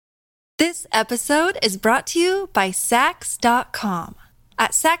This episode is brought to you by Sax.com.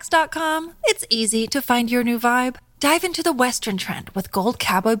 At Sax.com, it's easy to find your new vibe. Dive into the Western trend with gold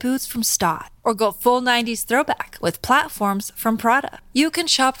cowboy boots from Stott, or go full 90s throwback with platforms from Prada. You can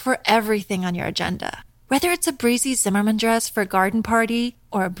shop for everything on your agenda, whether it's a breezy Zimmermann dress for a garden party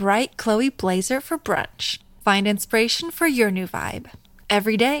or a bright Chloe blazer for brunch. Find inspiration for your new vibe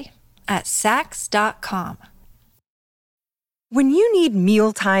every day at Sax.com. When you need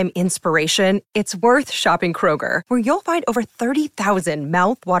mealtime inspiration, it's worth shopping Kroger, where you'll find over 30,000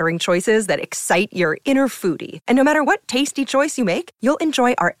 mouth-watering choices that excite your inner foodie. And no matter what tasty choice you make, you'll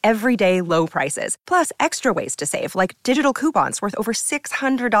enjoy our everyday low prices, plus extra ways to save, like digital coupons worth over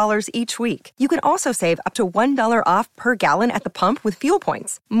 $600 each week. You can also save up to $1 off per gallon at the pump with fuel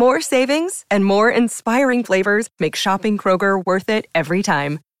points. More savings and more inspiring flavors make shopping Kroger worth it every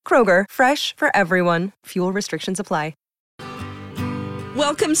time. Kroger, fresh for everyone. Fuel restrictions apply.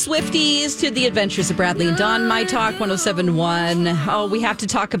 Welcome, Swifties, to the Adventures of Bradley and Dawn, My Talk 1071. Oh, we have to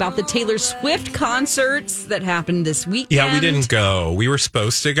talk about the Taylor Swift concerts that happened this weekend. Yeah, we didn't go. We were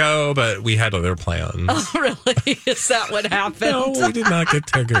supposed to go, but we had other plans. Oh, really? Is that what happened? No, we did not get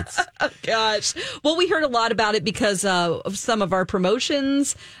tickets. Oh, gosh. Well, we heard a lot about it because of some of our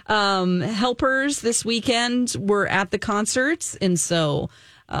promotions. Helpers this weekend were at the concerts, and so...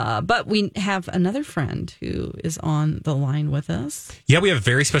 but we have another friend who is on the line with us. Yeah, we have a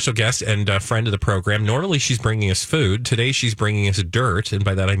very special guest and a friend of the program. Normally, she's bringing us food. Today, she's bringing us dirt. And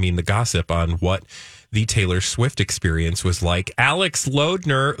by that, I mean the gossip on what the Taylor Swift experience was like. Alex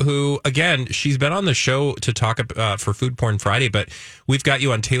Lodner, who, again, she's been on the show to talk for Food Porn Friday, but we've got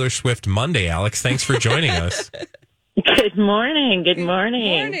you on Taylor Swift Monday, Alex. Thanks for joining us. Good morning. Good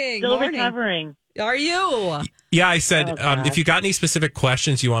morning. Still morning. Recovering. Are you? Yeah, I said, if you got any specific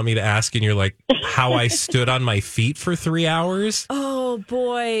questions you want me to ask, and you're like, how I stood on my feet for 3 hours? Oh,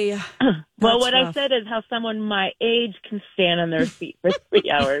 boy. Well, what rough. I said is how someone my age can stand on their feet for 3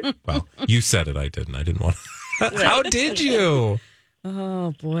 hours. Well, you said it. I didn't. I didn't want to. How did you?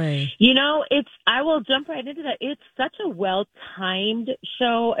 Oh, boy. You know, I will jump right into that. It's such a well-timed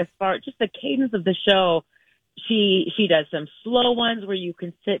show as far as just the cadence of the show. She does some slow ones where you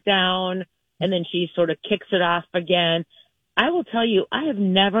can sit down, and then she sort of kicks it off again. I will tell you, I have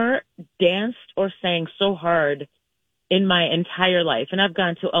never danced or sang so hard in my entire life. And I've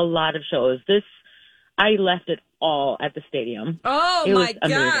gone to a lot of shows. I left it all at the stadium. Oh, my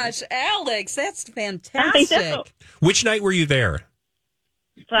gosh. Alex, that's fantastic. Which night were you there?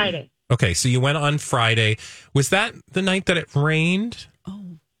 Friday. Okay, so you went on Friday. Was that the night that it rained?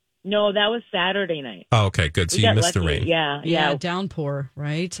 No, that was Saturday night. Oh, okay, good. So you missed the rain. Yeah, downpour,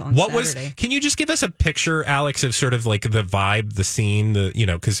 right? On Saturday. Can you just give us a picture, Alex, of sort of like the vibe, the scene,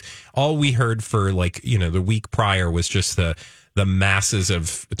 because all we heard for the week prior was just the masses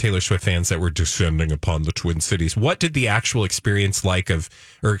of Taylor Swift fans that were descending upon the Twin Cities. What did the actual experience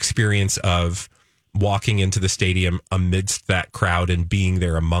of walking into the stadium amidst that crowd and being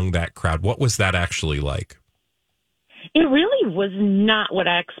there among that crowd? What was that actually like? It really was not what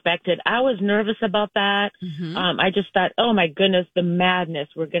I expected. I was nervous about that. Mm-hmm. I just thought, oh, my goodness, the madness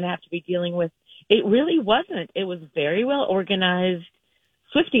we're going to have to be dealing with. It really wasn't. It was very well organized.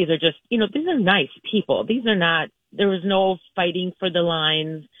 Swifties are just, these are nice people. These are not, there was no fighting for the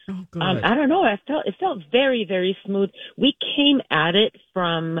lines. Oh, good. I don't know. It felt very, very smooth. We came at it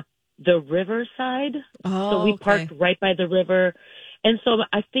from the river side. So we parked right by the river. And so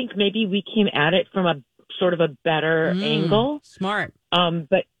I think maybe we came at it from a sort of a better angle. Smart.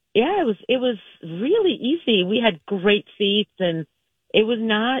 But yeah, it was really easy. We had great seats, and it was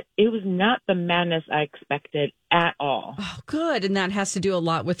not the madness I expected at all. Oh, good. And that has to do a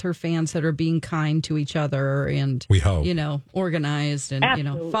lot with her fans that are being kind to each other and we hope, organized and,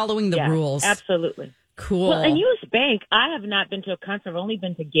 absolutely. Following the rules. Absolutely. Cool. Well, and US Bank, I have not been to a concert. I've only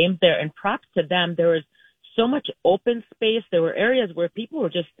been to games there, and props to them. There was so much open space. There were areas where people were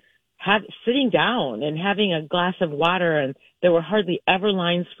just sitting down and having a glass of water, and there were hardly ever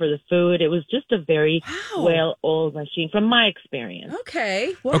lines for the food. It was just a very well-oiled machine from my experience.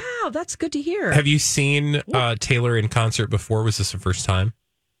 Okay. Wow, that's good to hear. Have you seen Taylor in concert before? Was this the first time?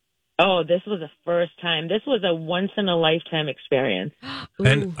 Oh, this was the first time. This was a once-in-a-lifetime experience.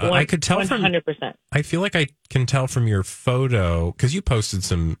 And I could tell 100%. I feel like I can tell from your photo, because you posted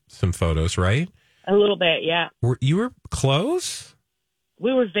some photos, right? A little bit, yeah. You were close?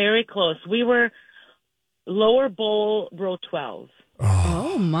 We were very close. We were lower bowl, row 12.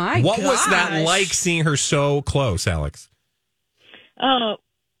 Oh my! What was that like, seeing her so close, Alex? Oh,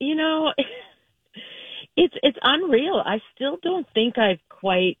 it's unreal. I still don't think I've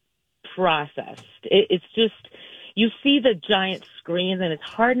quite processed. It's just, you see the giant screens, and it's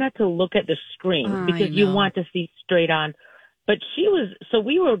hard not to look at the screen because you want to see straight on. But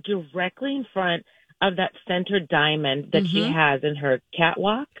we were directly in front of that center diamond that she has in her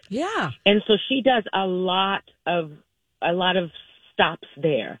catwalk. Yeah. And so she does a lot of stops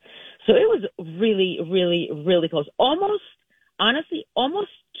there. So it was really, really, really close. Honestly,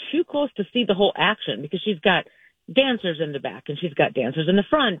 almost too close to see the whole action because she's got dancers in the back and she's got dancers in the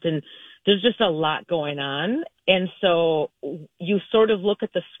front, and there's just a lot going on. And so you sort of look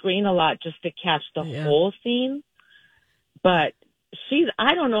at the screen a lot just to catch the whole scene. But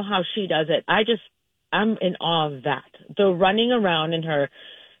I don't know how she does it. I'm in awe of that. The running around in her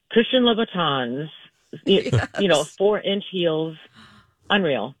Christian Louboutins, 4-inch heels,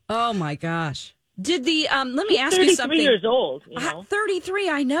 unreal. Oh my gosh. Did the let me ask you something. 33 years old. 33,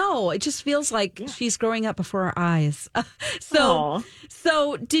 I know. It just feels like she's growing up before our eyes. So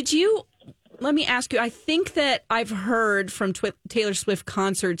did you? Let me ask you. I think that I've heard from Taylor Swift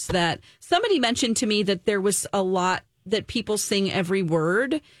concerts that somebody mentioned to me that there was a lot that people sing every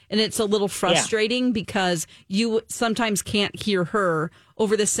word, and it's a little frustrating because you sometimes can't hear her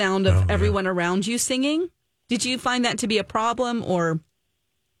over the sound of everyone around you singing. Did you find that to be a problem, or?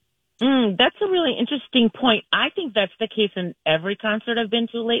 That's a really interesting point. I think that's the case in every concert I've been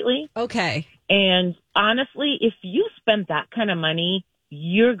to lately. Okay. And honestly, if you spend that kind of money,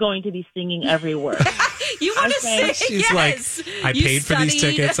 you're going to be singing every word. You want to sing? She's like, I paid for these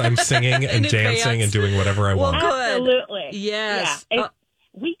tickets. I'm singing and dancing and doing whatever I want. Absolutely. Yes. Yeah.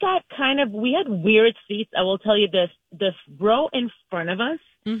 We had weird seats. I will tell you this row in front of us,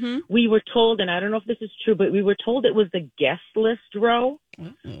 we were told, and I don't know if this is true, but we were told it was the guest list row.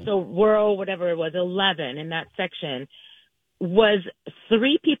 So row, whatever it was, 11 in that section, was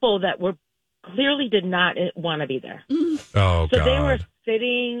 3 people that were clearly did not want to be there. Oh, so God. They were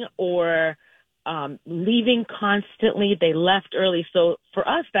sitting or leaving constantly. They left early. So for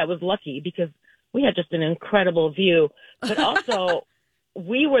us, that was lucky because we had just an incredible view. But also,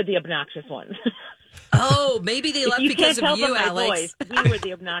 we were the obnoxious ones. Oh, maybe they left because of you, Alex. Voice, we were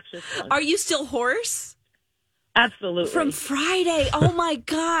the obnoxious ones. Are you still hoarse? Absolutely. From Friday. Oh, my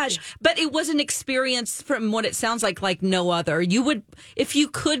gosh. But it was an experience from what it sounds like no other. You would, if you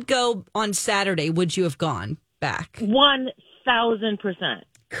could go on Saturday, would you have gone back? 1,000%.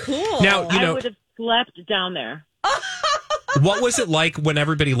 Cool. Now, I would have slept down there. What was it like when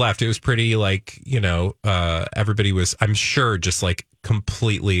everybody left? It was pretty everybody was, I'm sure, just like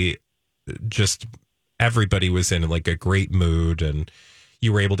completely, just everybody was in like a great mood and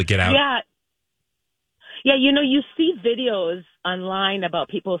you were able to get out. Yeah, you see videos online about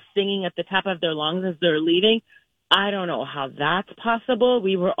people singing at the top of their lungs as they're leaving. I don't know how that's possible.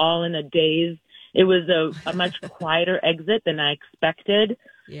 We were all in a daze. It was a much quieter exit than I expected.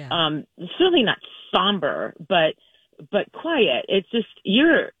 Yeah. Certainly not somber, but quiet. It's just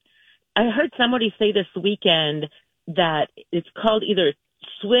I heard somebody say this weekend that it's called either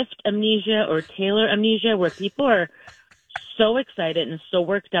Swift amnesia or Taylor amnesia, where people are so excited and so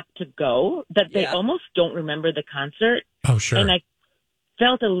worked up to go that they almost don't remember the concert. Oh, sure. And I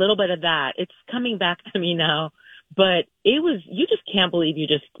felt a little bit of that. It's coming back to me now, but you just can't believe you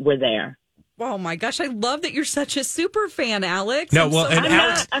just were there. Oh my gosh, I love that you're such a super fan, Alex. No, well, and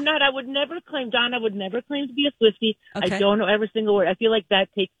Alex, I'm not. I would never claim, Don, I would never claim to be a Swiftie. Okay. I don't know every single word. I feel like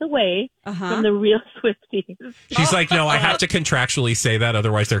that takes away from the real Swifties. She's like, no, I have to contractually say that,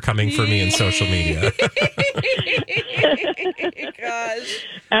 otherwise they're coming for me in social media. Gosh.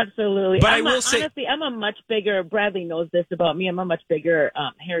 Absolutely. But I will say, honestly, I'm a much bigger, Bradley knows this about me, I'm a much bigger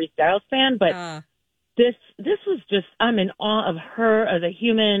Harry Styles fan, but this was just, I'm in awe of her as a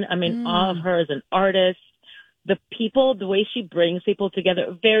human. I'm in awe of her as an artist. The people, the way she brings people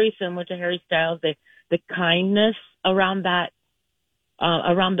together, very similar to Harry Styles. The kindness around that,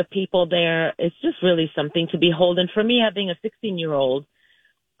 around the people there, it's just really something to behold. And for me, having a 16-year-old,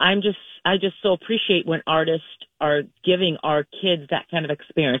 I just so appreciate when artists are giving our kids that kind of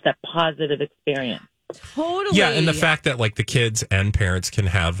experience, that positive experience. Totally. Yeah, and the fact that like the kids and parents can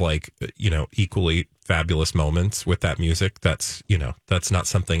have like, equally fabulous moments with that music, that's not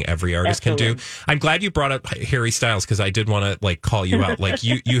something every artist can do. I'm glad you brought up Harry Styles because I did want to like call you out. Like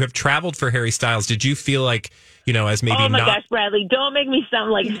you have traveled for Harry Styles. Did you feel like, as maybe oh my not... gosh, Bradley, don't make me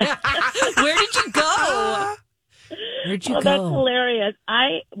sound like that. Where did you go? Where'd you go? That's hilarious.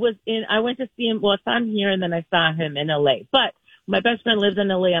 I went to see him. Well, I saw him here and then I saw him in LA, but my best friend lives in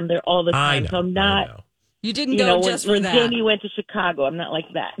LA. I'm there all the time. So I'm not You didn't go just for when that. Jamie went to Chicago. I'm not like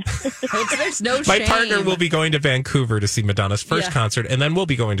that. There's no My shame. partner will be going to Vancouver to see Madonna's first concert, and then we'll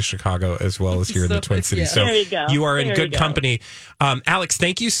be going to Chicago as well as here in the Twin Cities. So there you go. You are in There good you go. company. Alex,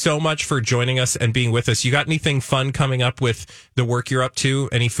 thank you so much for joining us and being with us. You got anything fun coming up with the work you're up to?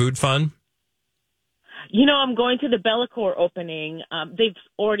 Any food fun? I'm going to the Bellacore opening. They've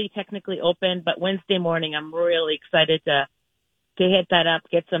already technically opened, but Wednesday morning, I'm really excited to hit that up,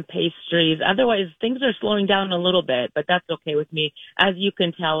 get some pastries. Otherwise, things are slowing down a little bit, but that's okay with me. As you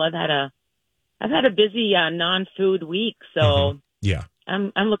can tell, I've had a busy non-food week, so Yeah.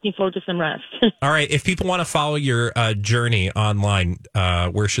 I'm looking forward to some rest. All right. If people want to follow your journey online,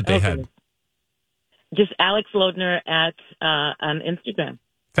 where should they head? Just Alex Lodner on Instagram.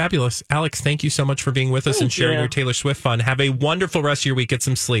 Fabulous. Alex, thank you so much for being with us and sharing your Taylor Swift fun. Have a wonderful rest of your week. Get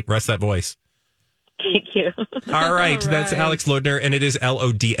some sleep. Rest that voice. Thank you. All right. That's Alex Lodner, and it is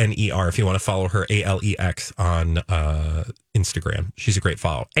Lodner if you want to follow her, Alex, on Instagram. She's a great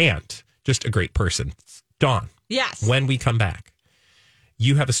follow and just a great person. Dawn. Yes. When we come back,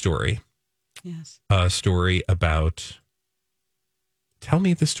 you have a story. Yes. A story about... Tell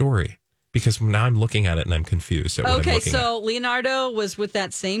me the story. Because now I'm looking at it and I'm confused. Okay, so Leonardo was with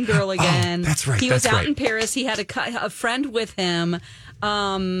that same girl again. That's right. He was out in Paris. He had a friend with him.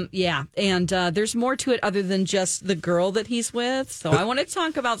 And there's more to it other than just the girl that he's with. So I want to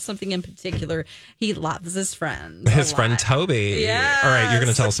talk about something in particular. He loves his friend. His friend Toby. Yes. All right, you're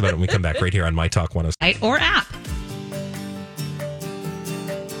going to tell us about it when we come back right here on My Talk 106. Or app.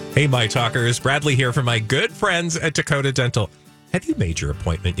 Hey, My Talkers. Bradley here from my good friends at Dakota Dental. Have you made your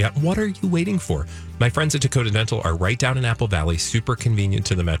appointment yet? What are you waiting for? My friends at Dakota Dental are right down in Apple Valley, super convenient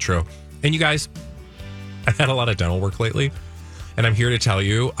to the metro. And you guys, I've had a lot of dental work lately, and I'm here to tell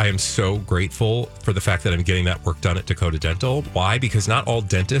you I am so grateful for the fact that I'm getting that work done at Dakota Dental. Why? Because not all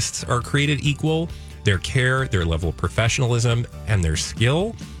dentists are created equal. Their care, their level of professionalism, and their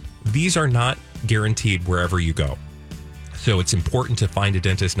skill, these are not guaranteed wherever you go. So it's important to find a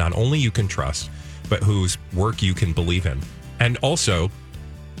dentist not only you can trust, but whose work you can believe in. And also,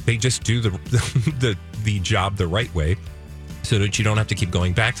 they just do the job the right way so that you don't have to keep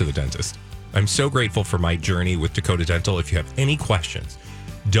going back to the dentist. I'm so grateful for my journey with Dakota Dental. If you have any questions,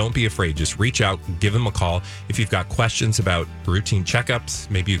 don't be afraid. Just reach out, give them a call. If you've got questions about routine checkups,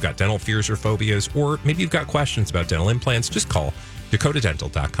 maybe you've got dental fears or phobias, or maybe you've got questions about dental implants, just call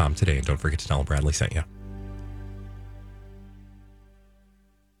dakotadental.com today. And don't forget to tell them Bradley sent you.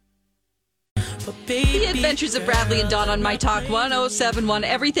 The Adventures of Bradley and Dawn on My Talk 1071,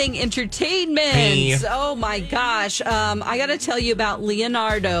 Everything Entertainment. Hey. Oh my gosh. I got to tell you about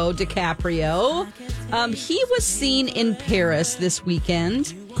Leonardo DiCaprio. He was seen in Paris this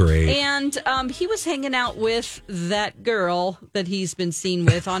weekend. Great. And he was hanging out with that girl that he's been seen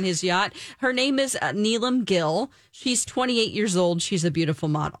with on his yacht. Her name is Neelam Gill. She's 28 years old. She's a beautiful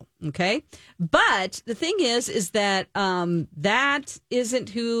model. Okay. But the thing is that that isn't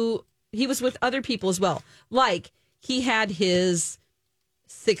who... He was with other people as well. Like, he had his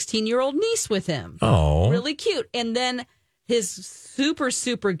 16-year-old niece with him. Oh. Really cute. And then his super,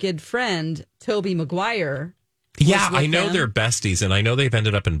 super good friend, Toby Maguire. Yeah, I know they're besties, and I know they've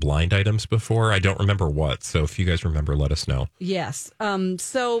ended up in blind items before. I don't remember what. So if you guys remember, let us know. Yes.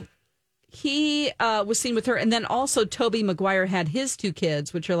 So he was seen with her. And then also Toby Maguire had his two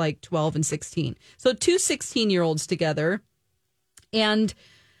kids, which are like 12 and 16. So two 16-year-olds together. And...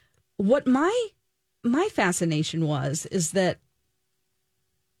 what my fascination is that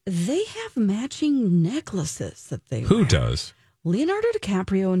they have matching necklaces that they Who wear. does? Leonardo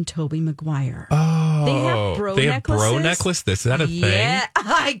DiCaprio and Toby Maguire. Oh, they have bro they have necklaces. bro necklace. Is that a thing? Yeah,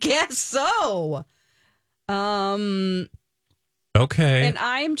 I guess so. Okay. And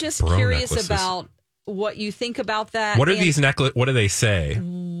I'm just Bro curious necklaces. about what you think about that. What are and these necklace? What do they say?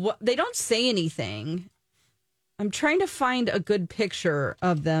 they don't say anything. I'm trying to find a good picture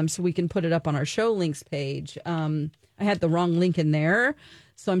of them so we can put it up on our show links page. I had the wrong link in there,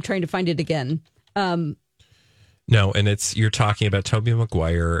 so I'm trying to find it again. No, and you're talking about Tobey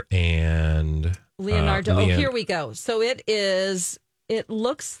Maguire and Leonardo. Here we go. So it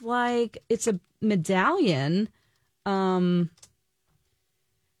looks like it's a medallion.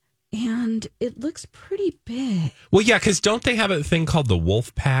 And it looks pretty big. Well, yeah, because don't they have a thing called the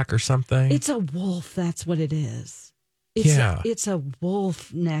Wolf Pack or something? It's a wolf. That's what it is. It's a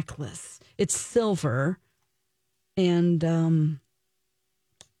wolf necklace. It's silver. And, oh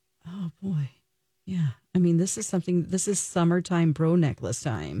boy. Yeah. I mean, this is summertime bro necklace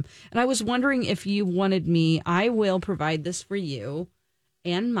time. And I was wondering if you wanted me, I will provide this for you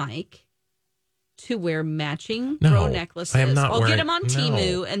and Mike to wear matching No, bro necklaces. I am not I'll wearing- get them on no.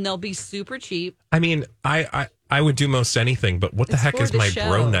 Temu, and they'll be super cheap. I mean, I would do most anything, but what the It's heck for is the my show.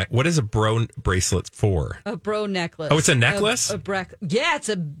 bro neck? What is a bro bracelet for? A bro necklace. Oh, it's a necklace? Yeah, it's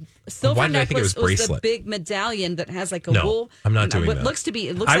a silver Why did I think it necklace. was bracelet? The big medallion that has like a No, wool. I'm not doing what that. looks to be.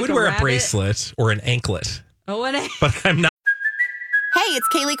 It looks I like would wear rabbit. a bracelet or an anklet, Oh, and but I'm not. Hey, it's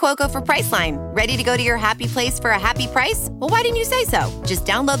Kaylee Cuoco for Priceline. Ready to go to your happy place for a happy price? Well, why didn't you say so? Just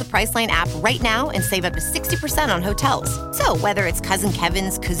download the Priceline app right now and save up to 60% on hotels. So whether it's Cousin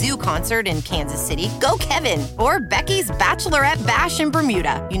Kevin's Kazoo Concert in Kansas City, go Kevin, or Becky's Bachelorette Bash in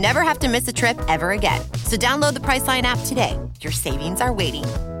Bermuda, you never have to miss a trip ever again. So download the Priceline app today. Your savings are waiting.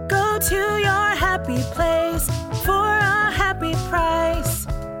 Go to your happy place for a happy price.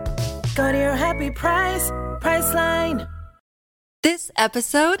 Go to your happy price, Priceline. This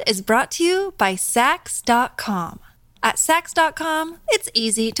episode is brought to you by Sax.com. At Sax.com, it's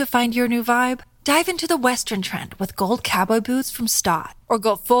easy to find your new vibe. Dive into the Western trend with gold cowboy boots from Stott, or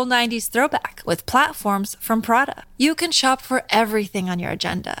go full 90s throwback with platforms from Prada. You can shop for everything on your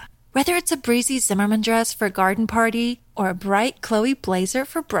agenda, whether it's a breezy Zimmermann dress for a garden party or a bright Chloe blazer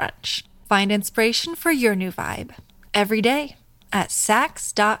for brunch. Find inspiration for your new vibe every day at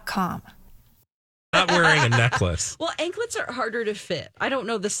Sax.com. Not wearing a necklace. well, anklets are harder to fit. I don't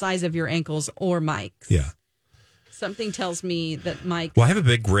know the size of your ankles or Mike's. Yeah. Something tells me that Mike. Well, I have a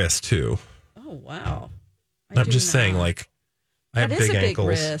big wrist too. Oh wow! I'm just saying, like, I have That is big a big ankles,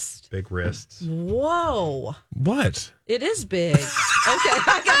 wrist. big wrists. Whoa! What? It is big. Okay,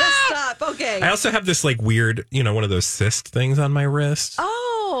 I gotta stop. Okay. I also have this like weird, one of those cyst things on my wrist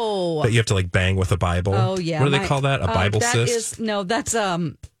Oh. that you have to like bang with a Bible. Oh yeah. What do they call that? A Bible that cyst?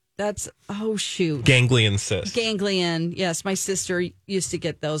 That's oh shoot. Ganglion cyst. Ganglion. Yes, my sister used to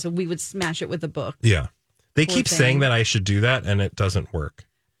get those, and we would smash it with a book. Yeah. They Poor keep thing. saying that I should do that, and it doesn't work.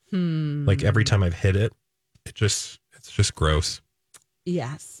 Like every time I've hit it, it's just gross.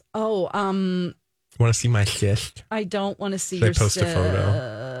 Yes. Oh, Want to see my cyst? I don't want to see Should I your post a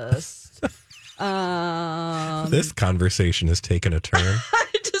photo? photo. This conversation has taken a turn. I'm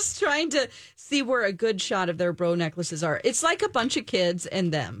just trying to see where a good shot of their bro necklaces are. It's like a bunch of kids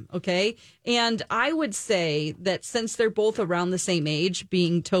and them, okay? And I would say that since they're both around the same age,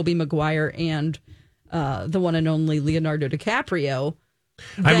 being Tobey Maguire and the one and only Leonardo DiCaprio,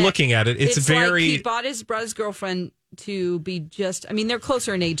 I'm that looking at it. It's very. like he bought his brother's girlfriend to be just. I mean, they're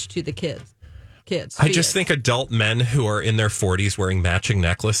closer in age to the kids. I just think adult men who are in their 40s wearing matching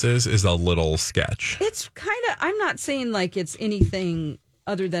necklaces is a little sketch. it's kind of. I'm not saying like it's anything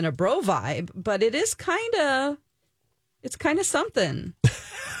other than a bro vibe, but it is kind of. It's kind of something.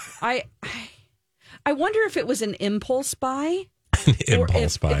 I wonder if it was an impulse buy.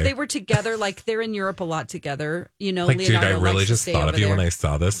 Impulse buy. If they were together, like they're in Europe a lot together, Like, dude, I really just thought of you when I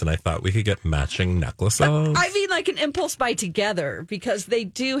saw this, and I thought we could get matching necklaces. I mean, like an impulse buy together because they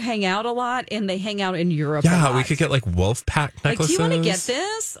do hang out a lot, and they hang out in Europe. a Yeah, lot. we could get like wolf pack Like, do necklaces. you want to get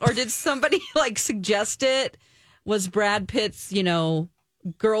this, or did somebody like suggest it? Was Brad Pitt's,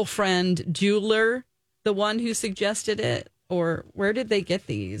 girlfriend jeweler the one who suggested it, or where did they get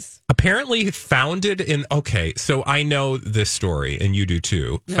these? Apparently founded in, okay, so I know this story, and you do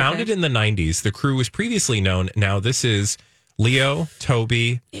too. Okay. Founded in the 90s, the crew was previously known. Now this is Leo,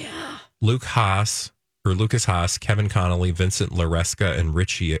 Toby, Lucas Haas, Kevin Connolly, Vincent Laresca, and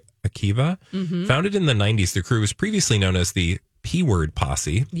Richie Akiva. Mm-hmm. Founded in the 90s, the crew was previously known as the P-Word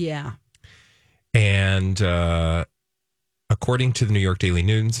Posse. Yeah. And according to the New York Daily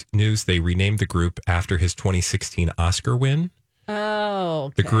News, they renamed the group after his 2016 Oscar win.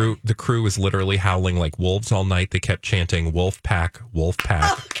 Oh, okay. The crew was literally howling like wolves all night. They kept chanting "Wolf Pack, Wolf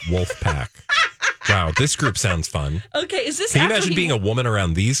Pack, Wolf Pack." Wow, this group sounds fun. Okay, is this? Can you after imagine being a woman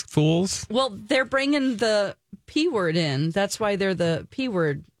around these fools? Well, they're bringing the P word in. That's why they're the P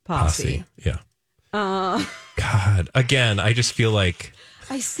word posse. Yeah. God, again, I just feel like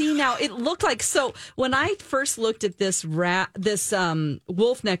I see now. It looked like, so when I first looked at this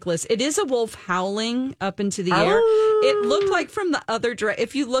wolf necklace, it is a wolf howling up into the air. It looked like from the other direction.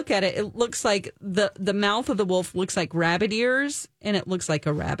 If you look at it, it looks like the mouth of the wolf looks like rabbit ears, and it looks like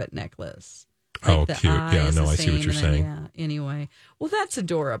a rabbit necklace. Like oh, the cute. Yeah, eyes no, the I see what same, you're and then, saying. yeah. Anyway, well, that's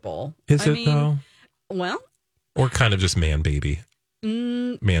adorable. Is I it mean, though? Well, Or kind of just man baby,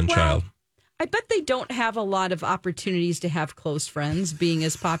 man child. I bet they don't have a lot of opportunities to have close friends, being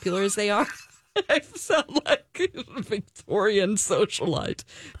as popular as they are. I sound like a Victorian socialite.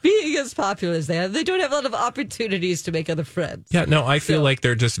 Being as popular as they are, they don't have a lot of opportunities to make other friends. Yeah, no, I feel like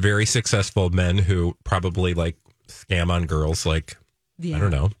they're just very successful men who probably like scam on girls like, Yeah. I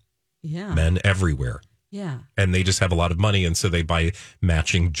don't know, Yeah. men everywhere. Yeah. And they just have a lot of money, and so they buy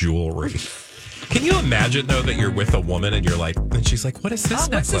matching jewelry. Can you imagine, though, that you're with a woman and you're like, and she's like, what is this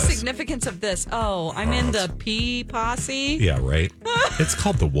necklace? What's the significance of this? Oh, I'm in the P posse. Yeah, right. It's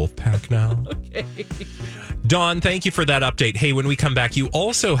called the Wolf Pack now. Okay. Dawn, thank you for that update. Hey, when we come back, you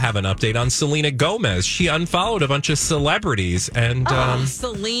also have an update on Selena Gomez. She unfollowed a bunch of celebrities and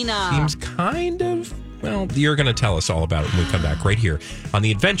Selena seems kind of, well, you're going to tell us all about it when we come back right here on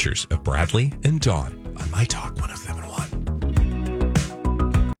The Adventures of Bradley and Dawn on My Talk 1071.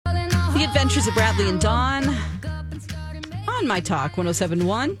 The Adventures of Bradley and Dawn on My Talk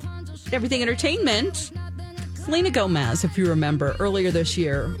 1071. Everything Entertainment. Selena Gomez, if you remember, earlier this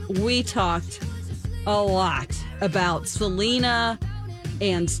year, we talked a lot about Selena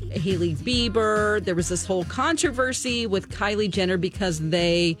and Hailey Bieber. There was this whole controversy with Kylie Jenner because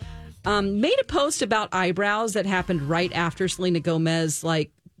they made a post about eyebrows that happened right after Selena Gomez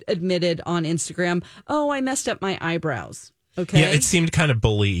admitted on Instagram, oh, I messed up my eyebrows. Okay. Yeah, it seemed kind of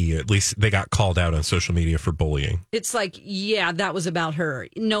bully. At least they got called out on social media for bullying. It's that was about her.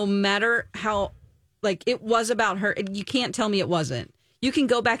 No matter how, it was about her. You can't tell me it wasn't. You can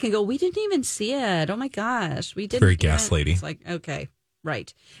go back and go, we didn't even see it. Oh my gosh, we didn't. Very gaslighty. It's okay,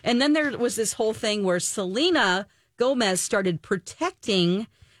 right. And then there was this whole thing where Selena Gomez started protecting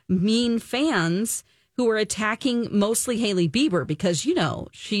mean fans who were attacking mostly Hailey Bieber because,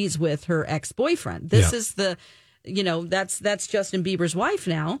 she's with her ex-boyfriend. This is that's Justin Bieber's wife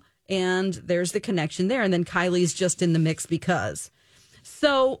now. And there's the connection there. And then Kylie's just in the mix because.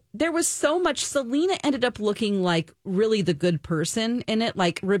 So there was so much. Selena ended up looking like really the good person in it,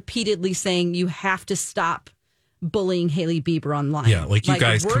 repeatedly saying you have to stop bullying Hailey Bieber online. Yeah, you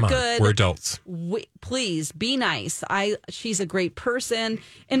guys, come on, we're adults. Please be nice. She's a great person.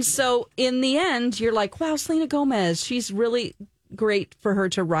 And so in the end, you're like, wow, Selena Gomez, she's really great for her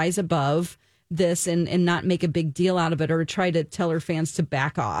to rise above this and not make a big deal out of it or try to tell her fans to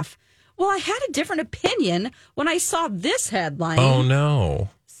back off. Well, I had a different opinion when I saw this headline. Oh, no.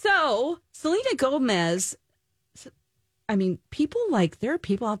 So, Selena Gomez, there are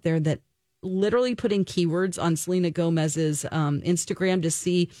people out there that literally put in keywords on Selena Gomez's Instagram to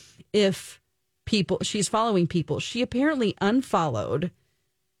see if she's following people. She apparently unfollowed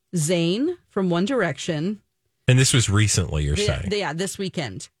Zayn from One Direction. And this was recently, you're saying? Yeah, this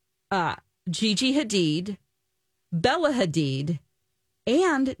weekend. Gigi Hadid, Bella Hadid,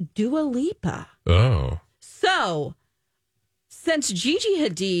 and Dua Lipa. Oh. So, since Gigi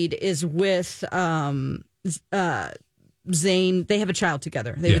Hadid is with Zayn, they have a child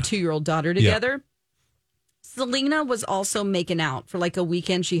together. They have a 2-year-old daughter together. Yeah. Selena was also making out for a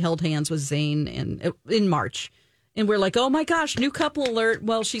weekend. She held hands with Zayn in March. And we're like, oh my gosh, new couple alert.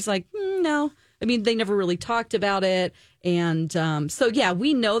 Well, she's like, no. They never really talked about it. And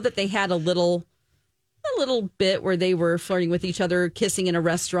we know that they had a little bit where they were flirting with each other, kissing in a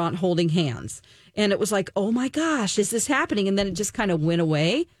restaurant, holding hands. And it was like, oh my gosh, is this happening? And then it just kind of went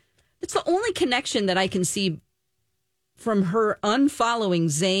away. It's the only connection that I can see from her unfollowing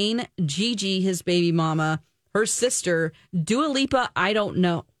Zayn, Gigi, his baby mama, her sister, Dua Lipa, I don't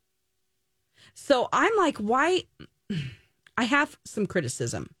know. So I'm like, why? I have some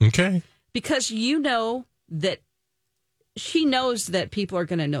criticism. Okay. Because that she knows that people are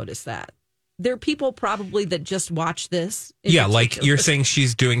going to notice that. There are people probably that just watch this. Yeah, you're saying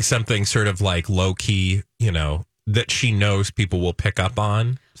she's doing something sort of low key, that she knows people will pick up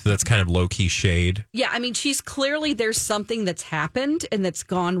on. So that's kind of low key shade. Yeah, she's clearly there's something that's happened and that's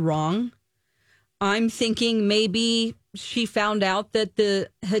gone wrong. I'm thinking maybe she found out that the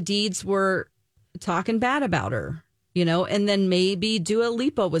Hadids were talking bad about her, and then maybe Dua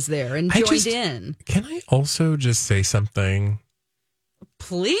Lipa was there and joined in. Can I also just say something?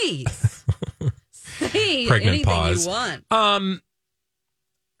 Please. Say Pregnant anything pause. You want.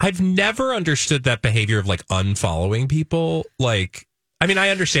 I've never understood that behavior of unfollowing people. I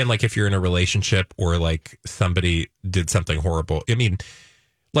understand if you're in a relationship or somebody did something horrible.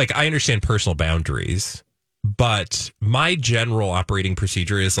 I understand personal boundaries, but my general operating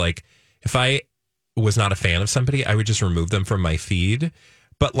procedure is if I was not a fan of somebody, I would just remove them from my feed.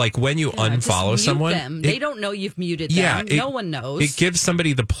 But when you unfollow someone, they don't know you've muted them. Yeah, no one knows. It gives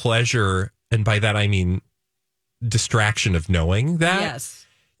somebody the pleasure, and by that I mean distraction of knowing that. Yes.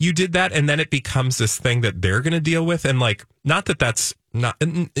 You did that, and then it becomes this thing that they're going to deal with. And not that that's not,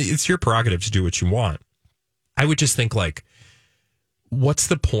 it's your prerogative to do what you want. I would just think what's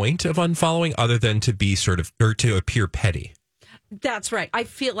the point of unfollowing other than to be or to appear petty? That's right. I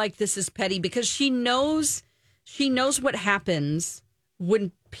feel like this is petty because she knows what happens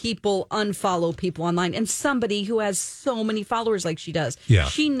when people unfollow people online, and somebody who has so many followers like she does. Yeah.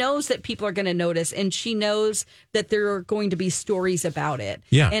 She knows that people are going to notice, and she knows that there are going to be stories about it.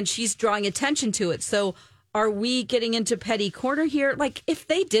 Yeah. And she's drawing attention to it. So are we getting into petty corner here? Like, if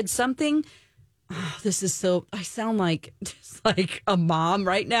they did something, this is so, I sound like just like a mom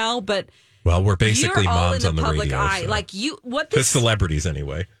right now, but well, we're basically you're all moms in the on the public radio. eye. So. Like what The this, celebrities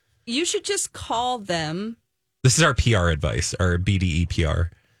anyway. you should just call them. This is our PR advice, our BDE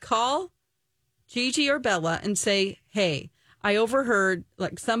PR. Call Gigi or Bella and say, hey, I overheard,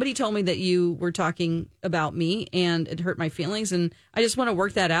 like, somebody told me that you were talking about me and it hurt my feelings, and I just want to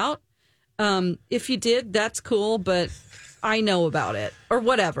work that out. If you did, that's cool, but I know about it or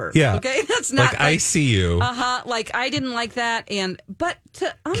whatever. Yeah. Okay. That's not like I see you. Like, I didn't like that. But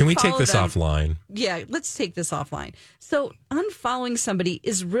to unfollow Can we take this them, offline? Yeah, let's take this offline. So unfollowing somebody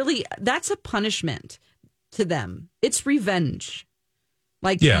is really, that's a punishment to them. It's revenge.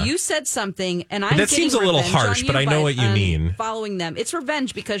 Like, you said something, and I'm that getting seems a little revenge harsh, on but I know by what you mean. Following them, it's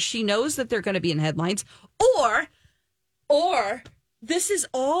revenge because she knows that they're going to be in headlines, or this is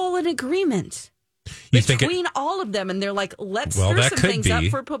all an agreement between all of them, and they're like, let's stir some things up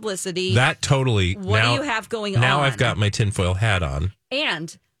for publicity. That totally. What do you have going on? Now I've got my tinfoil hat on.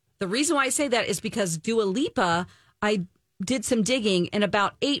 And the reason why I say that is because Dua Lipa, I did some digging, and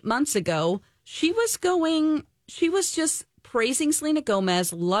about 8 months ago, she was just praising Selena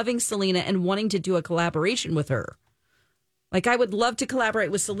Gomez, loving Selena, and wanting to do a collaboration with her. Like, I would love to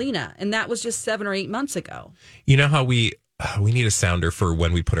collaborate with Selena, and that was just 7 or 8 months ago. You know how we need a sounder for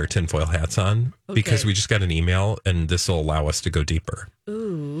when we put our tinfoil hats on? Okay. Because we just got an email, and this will allow us to go deeper.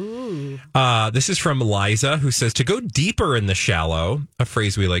 Ooh. This is from Liza, who says, to go deeper in the shallow, a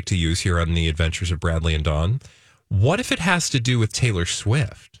phrase we like to use here on the Adventures of Bradley and Dawn. What if it has to do with Taylor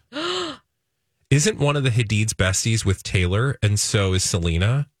Swift? Isn't one of the Hadid's besties with Taylor, and so is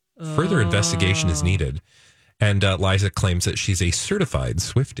Selena? Further investigation is needed. And Liza claims that she's a certified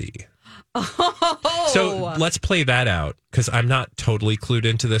Swiftie. Oh. So let's play that out, because I'm not totally clued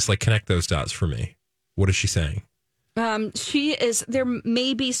into this. Like, connect those dots for me. What is she saying? She is, there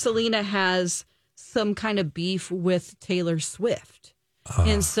maybe Selena has some kind of beef with Taylor Swift.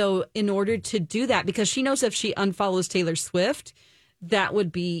 And so in order to do that, because she knows if she unfollows Taylor Swift, that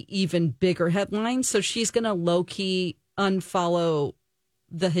would be even bigger headlines. So she's going to low-key unfollow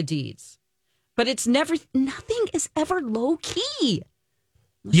the Hadids. But it's nothing is ever low-key.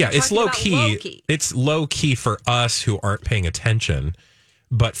 Yeah, it's low-key. It's low-key for us who aren't paying attention.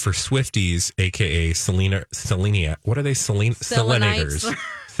 But for Swifties, a.k.a. Selena, what are they? Selenators.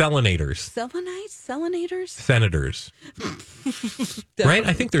 Selenators? Senators. Right?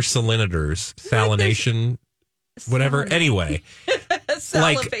 I think they're selenators. Salination. Whatever. Anyway,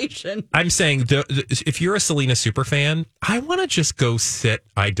 Salivation. I'm saying if you're a Selena super fan, I want to just go sit.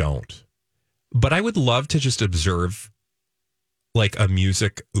 I don't, but I would love to just observe, like a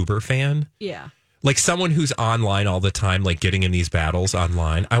music Uber fan. Yeah. Like someone who's online all the time, like getting in these battles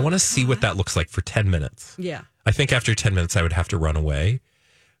online. I want to see what that looks like for 10 minutes. Yeah. I think after 10 minutes, I would have to run away.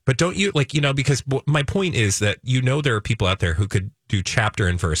 But don't you, because my point is that, there are people out there who could do chapter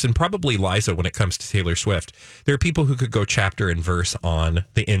and verse, and probably Liza when it comes to Taylor Swift. There are people who could go chapter and verse on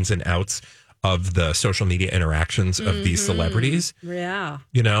the ins and outs of the social media interactions of these celebrities. Yeah.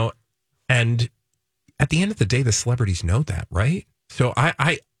 And at the end of the day, the celebrities know that, right? So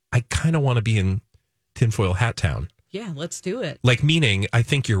I kind of want to be in tinfoil hat town. Yeah, let's do it. Like, meaning, I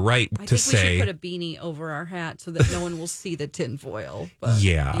think you're right I to think say. we should put a beanie over our hat so that no one will see the tinfoil. But,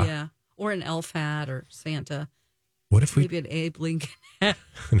 Yeah. Yeah. Or an elf hat or Santa. What if we. Maybe an Abe Lincoln hat.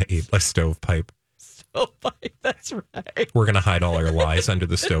 A stovepipe. Stovepipe, that's right. We're going to hide all our lies under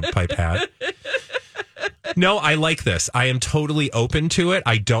the stovepipe hat. No, I like this. I am totally open to it.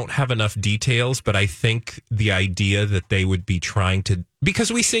 I don't have enough details, but I think the idea that they would be trying to.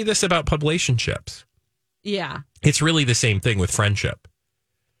 Because we say this about publicationships. Yeah. It's really the same thing with friendship,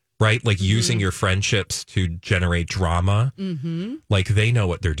 right? Like using your friendships to generate drama. Mm-hmm. Like they know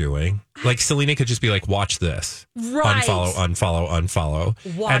what they're doing. Like Selena could just be like, watch this. Right. Unfollow.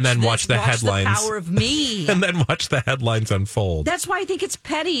 And then watch the headlines. The power of me. And then watch the headlines unfold. That's why I think it's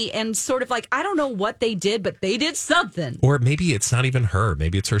petty and sort of like, I don't know what they did, but they did something. Or maybe it's not even her.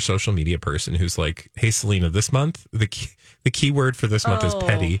 Maybe it's her social media person who's like, hey, Selena, this month, the key word for this month is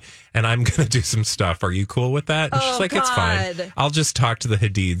petty, and I'm going to do some stuff. Are you cool with that? And she's like, it's fine. I'll just talk to the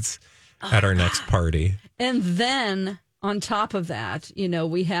Hadids at our next party. And then on top of that,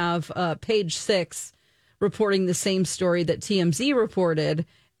 we have Page 6 reporting the same story that TMZ reported.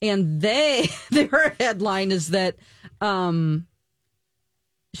 And their headline is that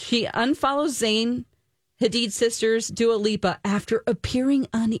she unfollows Zayn Hadid sisters, Dua Lipa, after appearing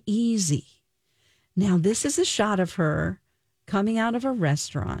uneasy. Now, this is a shot of her coming out of a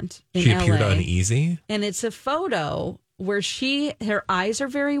restaurant in She LA, appeared uneasy. and it's a photo where her eyes are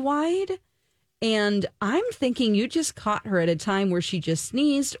very wide. And I'm thinking you just caught her at a time where she just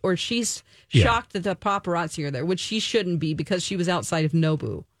sneezed, or she's shocked that the paparazzi are there, which she shouldn't be because she was outside of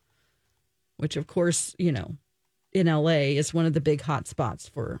Nobu, which, of course, in LA is one of the big hot spots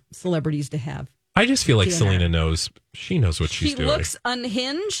for celebrities to have. I just feel like dinner. Selena knows. She knows what she's doing. She looks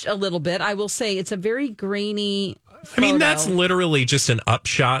unhinged a little bit. I will say it's a very grainy photo. I mean, that's literally just an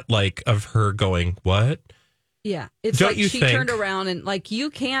upshot, like, of her going, what? Yeah. It's Don't like you she think- turned around and, like,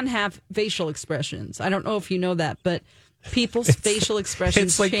 you can have facial expressions. I don't know if you know that, but people's facial expressions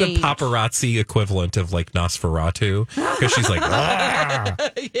It's like change. the paparazzi equivalent of, like, Nosferatu. Because she's like, ah!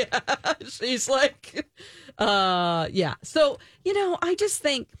 Yeah. She's like, yeah. So, I just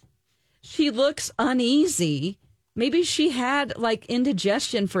think she looks uneasy. Maybe she had, like,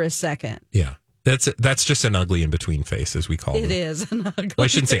 indigestion for a second. Yeah. That's just an ugly in-between face, as we call it. It is an ugly. Well, I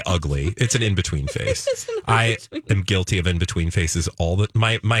shouldn't say ugly. It's an in-between face. It's an I in-between. am guilty of in-between faces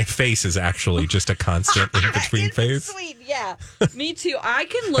my face is actually just a constant in-between face. Sweet, yeah. Me too. I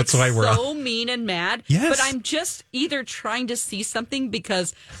can look That's why we're so mean and mad, Yes. but I'm just either trying to see something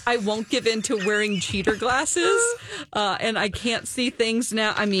because I won't give in to wearing cheater glasses, and I can't see things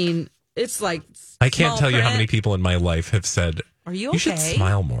now. I mean, it's like I can't small tell you how print. many people in my life have said, Are you you should okay?"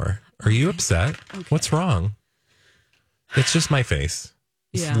 smile more. Are you upset? Okay. What's wrong? It's just my face.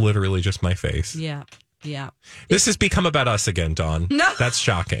 It's Yeah. literally just my face. Yeah, yeah. This has become about us again, Dawn. No. That's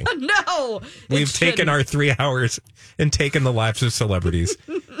shocking. No, We've taken our 3 hours and taken the lives of celebrities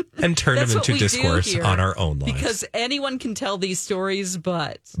and turned That's them what into we do discourse here, on our own lives. because anyone can tell these stories,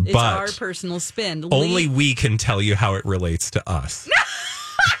 but it's But our personal spin. only we can tell you how it relates to us.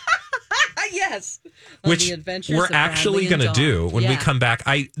 Yes. On Which the adventures we're of actually Bradley going to and do Dawn. when we Yeah. come back.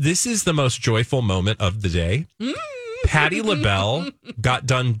 This is the most joyful moment of the day. Patti LaBelle got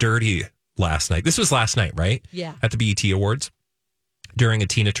done dirty last night. This was last night, right? Yeah. At the BET Awards during a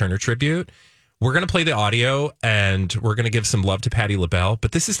Tina Turner tribute. We're going to play the audio and we're going to give some love to Patti LaBelle.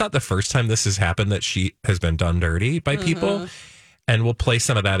 But this is not the first time this has happened that she has been done dirty by people. And we'll play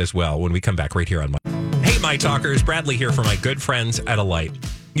some of that as well when we come back right here on Hey, My Talkers. Bradley here for my good friends at Alight.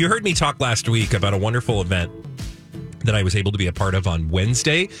 You heard me talk last week about a wonderful event that I was able to be a part of on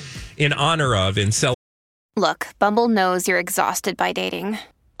Wednesday in honor of Look, Bumble knows you're exhausted by dating.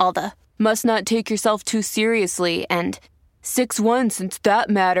 All the must not take yourself too seriously and 6'1" since that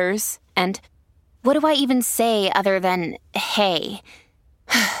matters. And what do I even say other than hey?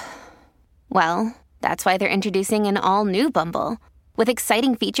 Well, that's why they're introducing an all-new Bumble with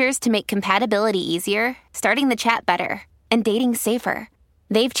exciting features to make compatibility easier, starting the chat better, and dating safer.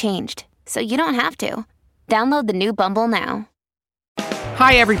 They've changed, so you don't have to. Download the new Bumble now.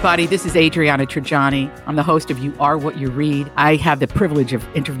 Hi, everybody. This is Adriana Trajani. I'm the host of You Are What You Read. I have the privilege of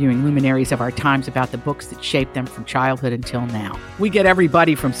interviewing luminaries of our times about the books that shaped them from childhood until now. We get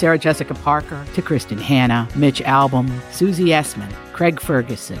everybody from Sarah Jessica Parker to Kristen Hanna, Mitch Albom, Susie Essman, Craig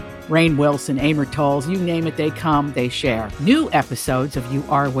Ferguson, Rainn Wilson, Amor Tolls, you name it, they come, they share. New episodes of You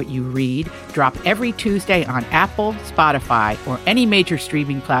Are What You Read drop every Tuesday on Apple, Spotify, or any major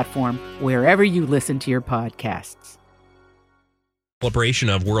streaming platform wherever you listen to your podcasts. celebration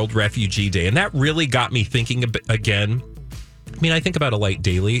of World Refugee Day. And that really got me thinking again. I mean, I think about Alight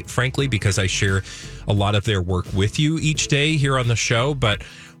daily, frankly, because I share a lot of their work with you each day here on the show. But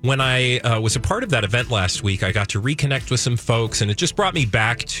when I was a part of that event last week, I got to reconnect with some folks, and it just brought me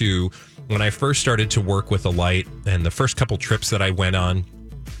back to when I first started to work with Alight and the first couple trips that I went on,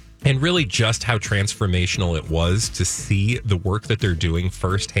 and really just how transformational it was to see the work that they're doing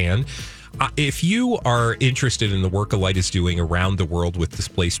firsthand. If you are interested in the work Alight is doing around the world with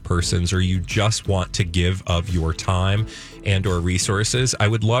displaced persons, or you just want to give of your time and or resources, I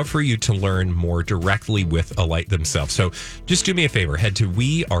would love for you to learn more directly with Alight themselves. So just do me a favor, head to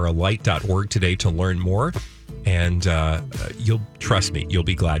wearealight.org today to learn more, and you'll trust me, you'll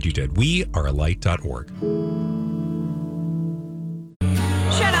be glad you did. wearealight.org.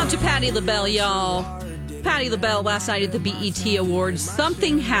 Shout out to Patti LaBelle, y'all. Patti LaBelle last night at the BET Awards.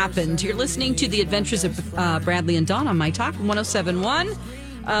 Something happened. You're listening to The Adventures of Bradley and Dawn on My Talk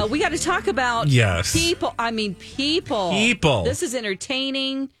 107.1. We got to talk about people. I mean, people. This is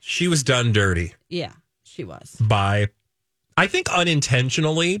entertaining. She was done dirty. Yeah, she was. By, I think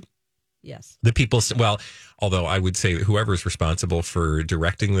unintentionally. Yes. The people, well, although I would say whoever's responsible for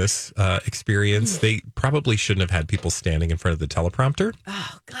directing this experience, they probably shouldn't have had people standing in front of the teleprompter.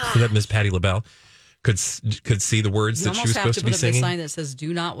 Oh, God. So that Miss Patti LaBelle could see the words that she was supposed to be put up a singing. sign that says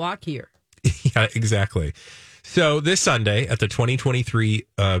 "Do not walk here." Yeah, exactly. So this Sunday at the 2023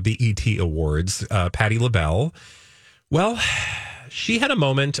 BET Awards, Patti LaBelle, well, she had a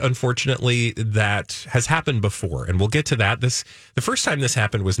moment, unfortunately, that has happened before, and we'll get to that. The first time this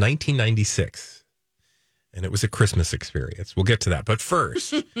happened was 1996, and it was a Christmas experience. We'll get to that. But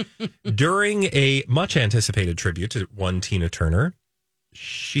first, during a much anticipated tribute to one Tina Turner,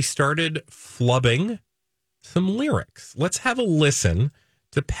 she started flubbing some lyrics. Let's have a listen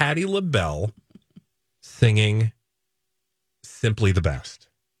to Patti LaBelle singing Simply the Best.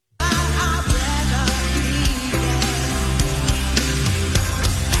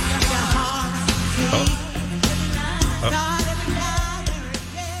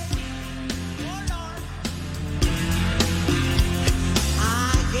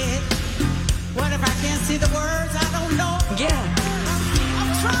 What if I can't see the words? I don't know. Yeah.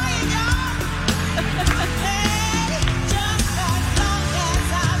 I'm trying, y'all. Hey, just as long as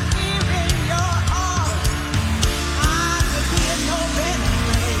I'm here in your arms, I could be in no better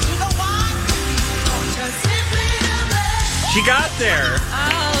place. You know why? Just simply the best. She got there.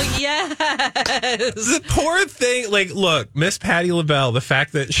 Oh, yes. The poor thing, like, look, Miss Patti LaBelle, the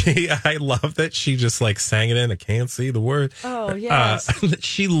fact that I love that she just like sang it in. I can't see the words. Oh, yes.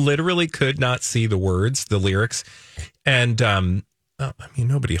 She literally could not see the words, the lyrics. And, I mean,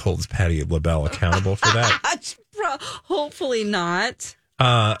 nobody holds Patti LaBelle accountable for that. Hopefully not.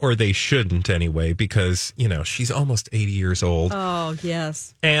 Or they shouldn't anyway, because, you know, she's almost 80 years old. Oh,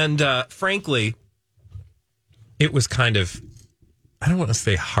 yes. And, frankly, it was kind of, I don't want to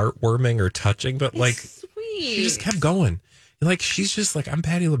say heartwarming or touching, but like, sweet. She just kept going. Like, she's just like, I'm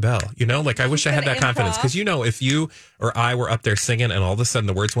Patti LaBelle, you know? Like, I wish I had that confidence. Because, you know, if you or I were up there singing and all of a sudden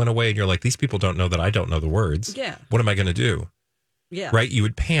the words went away and you're like, these people don't know that I don't know the words. Yeah. What am I going to do? Yeah. Right? You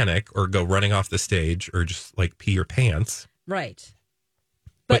would panic or go running off the stage or just like pee your pants. Right.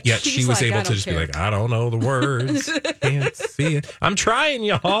 But yet she was able to just be like, I don't know the words. Can't see it. I'm trying,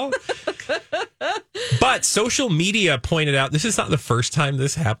 y'all. But social media pointed out, this is not the first time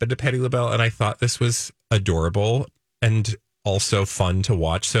this happened to Patti LaBelle. And I thought this was adorable and also fun to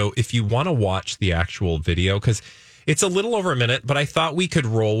watch. So if you want to watch the actual video, because it's a little over a minute, but I thought we could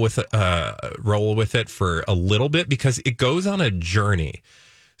roll with it for a little bit because it goes on a journey.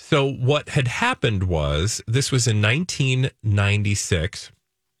 So what had happened was, this was in 1996.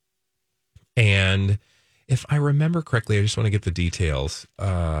 And if I remember correctly, I just want to get the details.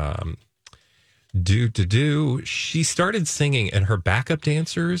 She started singing and her backup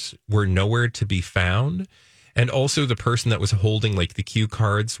dancers were nowhere to be found. And also the person that was holding like the cue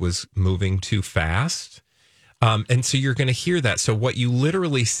cards was moving too fast. And so you're going to hear that. So what you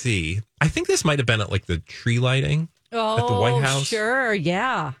literally see, I think this might have been at like the tree lighting at the White House. Sure.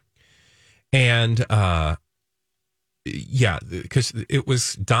 Yeah. And, yeah, because it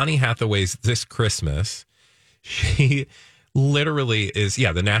was Donny Hathaway's This Christmas. She literally is,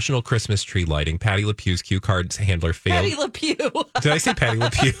 the National Christmas Tree Lighting. Patti LaPue's cue cards handler failed. Patti LaPue. Did I say Patti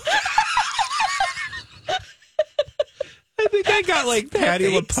LaPue? I think I got like Patti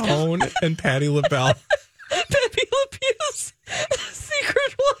LaPone and Patti LaBelle. Patti LaPue's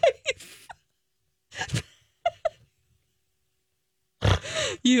secret wife.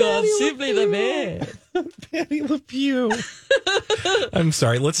 You are simply the man. Patti LaPue. I'm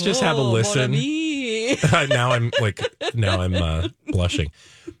sorry. Let's just have a listen. Now I'm blushing.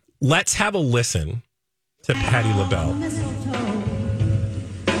 Let's have a listen to Patti LaBelle.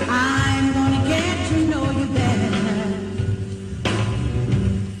 I'm gonna get to know you better.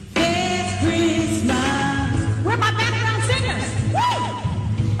 It's Christmas. Where are my background singers? Woo!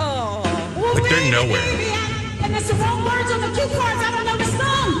 Oh. Like they're nowhere. And there's the wrong words on the cue cards. I don't know the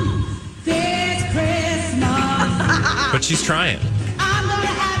song. It's Christmas. But she's trying. I'm gonna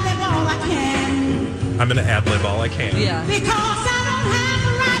have them all I can. I'm going to ad-lib all I can. Yeah. Because I don't have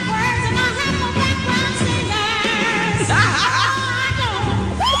the right words and I have no background singers.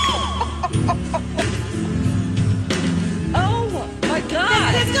 Oh, my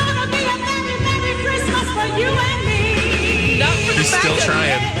God. It's gonna be a Merry, Merry Christmas for you and me. Not for the She's still backup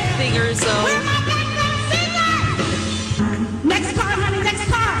trying. singers, though. Where my background singers? Next card, honey, next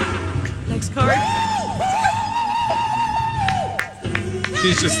card. Next card.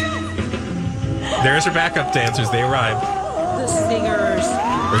 She's just... There's her backup dancers. They arrived. The singers.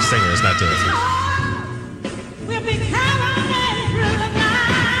 Or singers, not dancers. We'll be caroling through the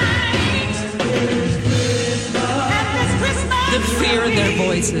night. And this Christmas, The fear in their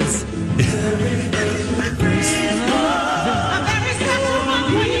voices. a very special one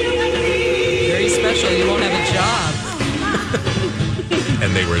for you and me. Very special. You won't have a job.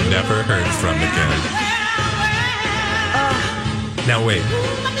 And they were never heard from again. Now wait.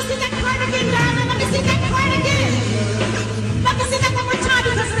 Let me see that part again, darling. Let me see that part again. Let me see that one more time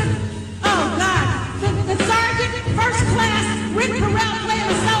because oh God, the sergeant, first class, Rick Carell playing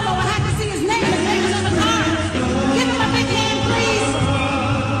a solo. I had to see his name. His name is on the card. Give him a big hand, please.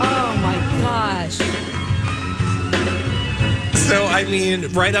 Oh my gosh. So, I mean,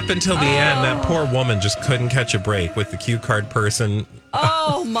 right up until the end, that poor woman just couldn't catch a break with the cue card person.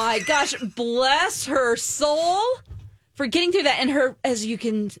 Oh my gosh. Bless her soul for getting through that. And her, as you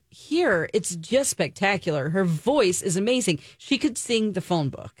can hear, it's just spectacular. Her voice is amazing. She could sing the phone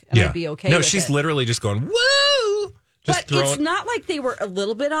book and I'd be okay No, with she's it. literally just going, woo! Just But it's not like they were a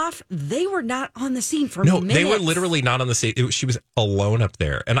little bit off. They were not on the scene for No, minutes. they were literally not on the stage. She was alone up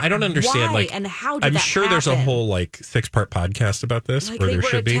there. And I don't understand. Why? Like, And how did I'm that sure there's a happen? whole, like, 6-part podcast about this, Like or they there were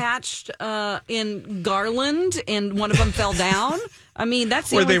should be. attached in garland and one of them fell down. I mean,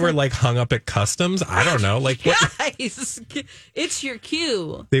 that's the Or only they were, thing- like, hung up at customs. I don't know. Like, what? Guys, it's your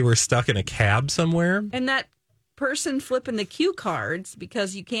cue. They were stuck in a cab somewhere. And that person flipping the cue cards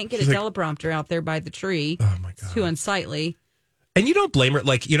because you can't get She's a like- teleprompter out there by the tree. Oh, my It's God. too unsightly. And you don't blame her.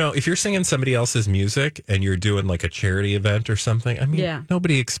 Like, you know, if you're singing somebody else's music and you're doing like a charity event or something, I mean, Yeah.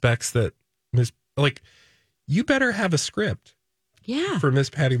 nobody expects that like, you better have a script Yeah. for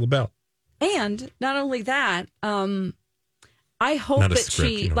Miss Patti LaBelle. And not only that, I hope Not a that script,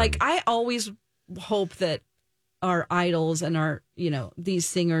 she, you know like, what I always hope that our idols and our, you know, these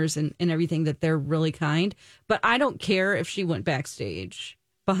singers and everything, that they're really kind. But I don't care if she went backstage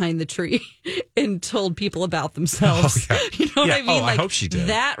behind the tree and told people about themselves. Oh, yeah. You know what I Yeah. mean? Oh, I hope she did.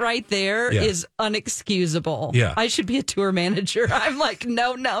 That right there is unexcusable. Yeah. I should be a tour manager. I'm like,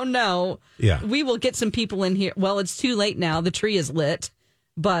 no. Yeah. We will get some people in here. Well, it's too late now. The tree is lit.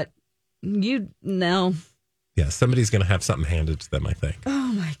 But no. Yeah, somebody's going to have something handed to them, I think.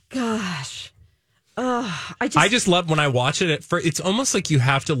 Oh my gosh. I just love when I watch it. It's almost like you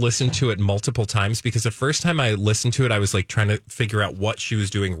have to listen to it multiple times, because the first time I listened to it, I was like trying to figure out what she was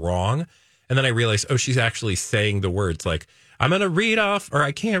doing wrong. And then I realized, oh, she's actually saying the words like, I'm going to read off, or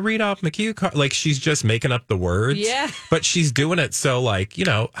I can't read off my cue card. Like, she's just making up the words. Yeah. But she's doing it so, like, you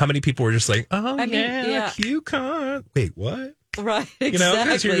know, how many people were just like, oh, I mean, yeah. cue card. Wait, what? Right, exactly. You know,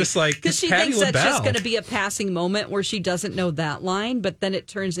 because you're just like, because she Patti thinks that's just LaBelle. going to be a passing moment where she doesn't know that line, but then it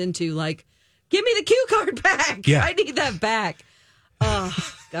turns into like, give me the cue card back. Yeah. I need that back. Oh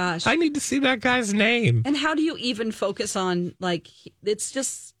gosh. I need to see that guy's name. And how do you even focus on, like, it's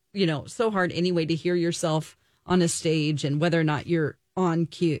just, you know, so hard anyway to hear yourself on a stage and whether or not you're on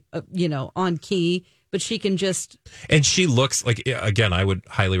cue, on key. But she can just. And she looks like, again, I would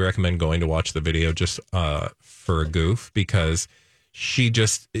highly recommend going to watch the video just for a goof, because she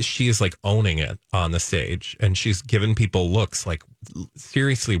is like owning it on the stage, and she's giving people looks like,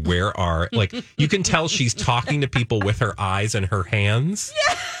 seriously, where are, like, you can tell she's talking to people with her eyes and her hands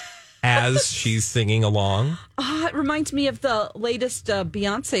as she's singing along. It reminds me of the latest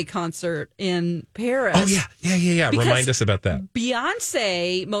Beyonce concert in Paris. Oh, yeah. Because Remind us about that.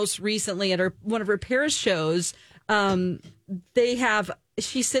 Beyonce, most recently at one of her Paris shows,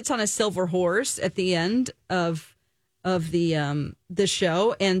 she sits on a silver horse at the end of the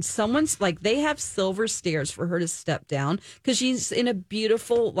show, and someone's like, they have silver stairs for her to step down because she's in a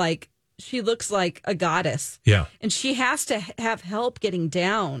beautiful, like, she looks like a goddess. Yeah. And she has to have help getting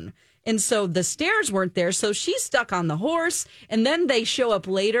down. And so the stairs weren't there. So she's stuck on the horse. And then they show up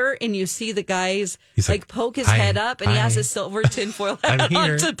later and you see the guys like poke his head up, and he has a silver tinfoil hat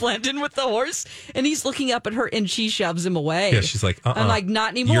on to blend in with the horse. And he's looking up at her and she shoves him away. Yeah, she's like, I'm like,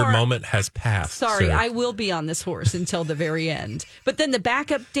 not anymore. Your moment has passed. Sorry, sir. I will be on this horse until the very end. But then the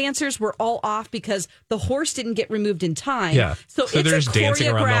backup dancers were all off because the horse didn't get removed in time. Yeah. So So it's they're a just dancing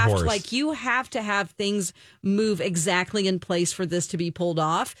around the choreographed, horse. like, you have to have things move exactly in place for this to be pulled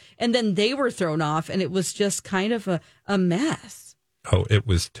off. And then they were thrown off, and it was just kind of a mess. Oh, it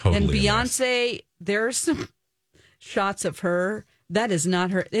was totally And a mess. Beyonce, there are some shots of her. That is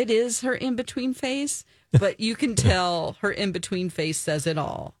not her. It is her in-between face, but you can tell her in-between face says it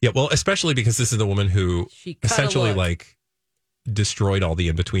all. Yeah, well, especially because this is the woman who She cut a essentially look. like destroyed all the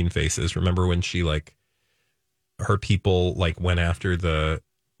in-between faces. Remember when she like her people like went after the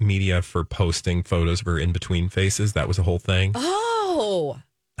media for posting photos of her in-between faces? That was a whole thing. Oh,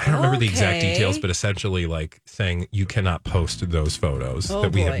 I don't remember the exact okay. details, but essentially like saying you cannot post those photos Oh,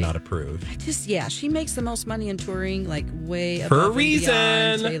 that we have boy. not approved. she makes the most money in touring, like way For a above and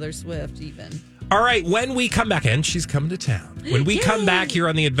beyond reason. Taylor Swift, even. All right, when we come back, and she's coming to town. When we come back here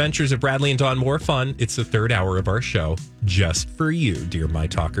on the Adventures of Bradley and Dawn, more fun. It's the third hour of our show just for you, dear My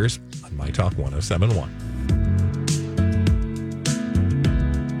Talkers, on My Talk 1071.